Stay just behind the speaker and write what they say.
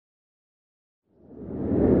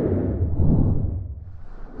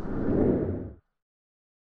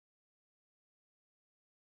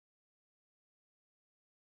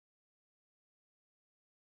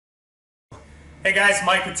Hey guys,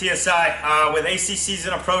 Mike with TSI. With AC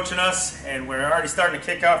season approaching us and we're already starting to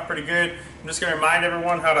kick off pretty good, I'm just going to remind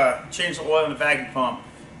everyone how to change the oil in the vacuum pump.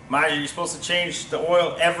 Mind you, you're supposed to change the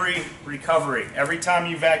oil every recovery. Every time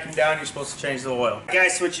you vacuum down, you're supposed to change the oil.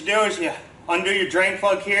 Guys, so what you do is you undo your drain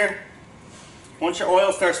plug here. Once your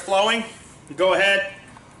oil starts flowing, you go ahead,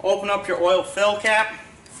 open up your oil fill cap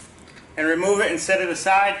and remove it and set it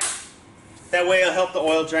aside. That way it'll help the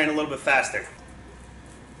oil drain a little bit faster.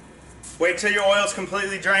 Wait till your oil is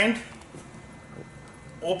completely drained.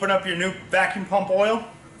 Open up your new vacuum pump oil,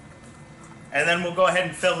 and then we'll go ahead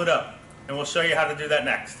and fill it up. And we'll show you how to do that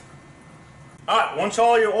next. Alright, once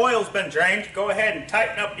all your oil's been drained, go ahead and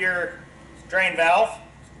tighten up your drain valve.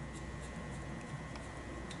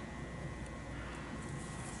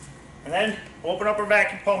 And then open up our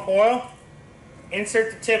vacuum pump oil,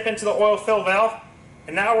 insert the tip into the oil fill valve,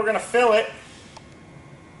 and now we're going to fill it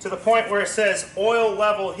to the point where it says oil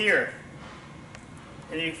level here.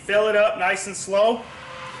 And you fill it up nice and slow.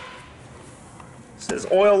 It says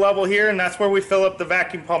oil level here, and that's where we fill up the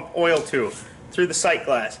vacuum pump oil to, through the sight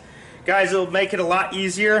glass. Guys, it'll make it a lot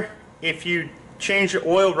easier if you change your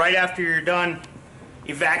oil right after you're done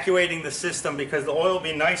evacuating the system, because the oil will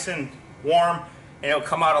be nice and warm and it'll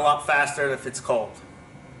come out a lot faster if it's cold.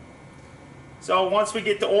 So once we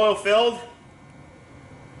get the oil filled,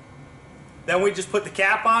 then we just put the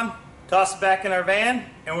cap on, toss it back in our van,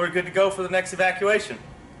 and we're good to go for the next evacuation.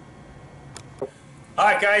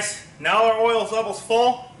 Alright guys, now our oil level's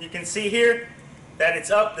full. You can see here that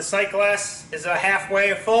it's up. The sight glass is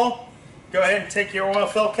halfway full. Go ahead and take your oil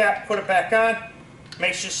fill cap, put it back on.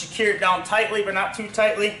 Make sure you secure it down tightly, but not too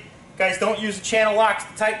tightly. Guys, don't use the channel locks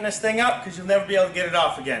to tighten this thing up, because you'll never be able to get it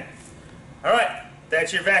off again. Alright,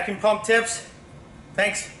 that's your vacuum pump tips.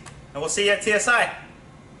 Thanks, and we'll see you at TSI.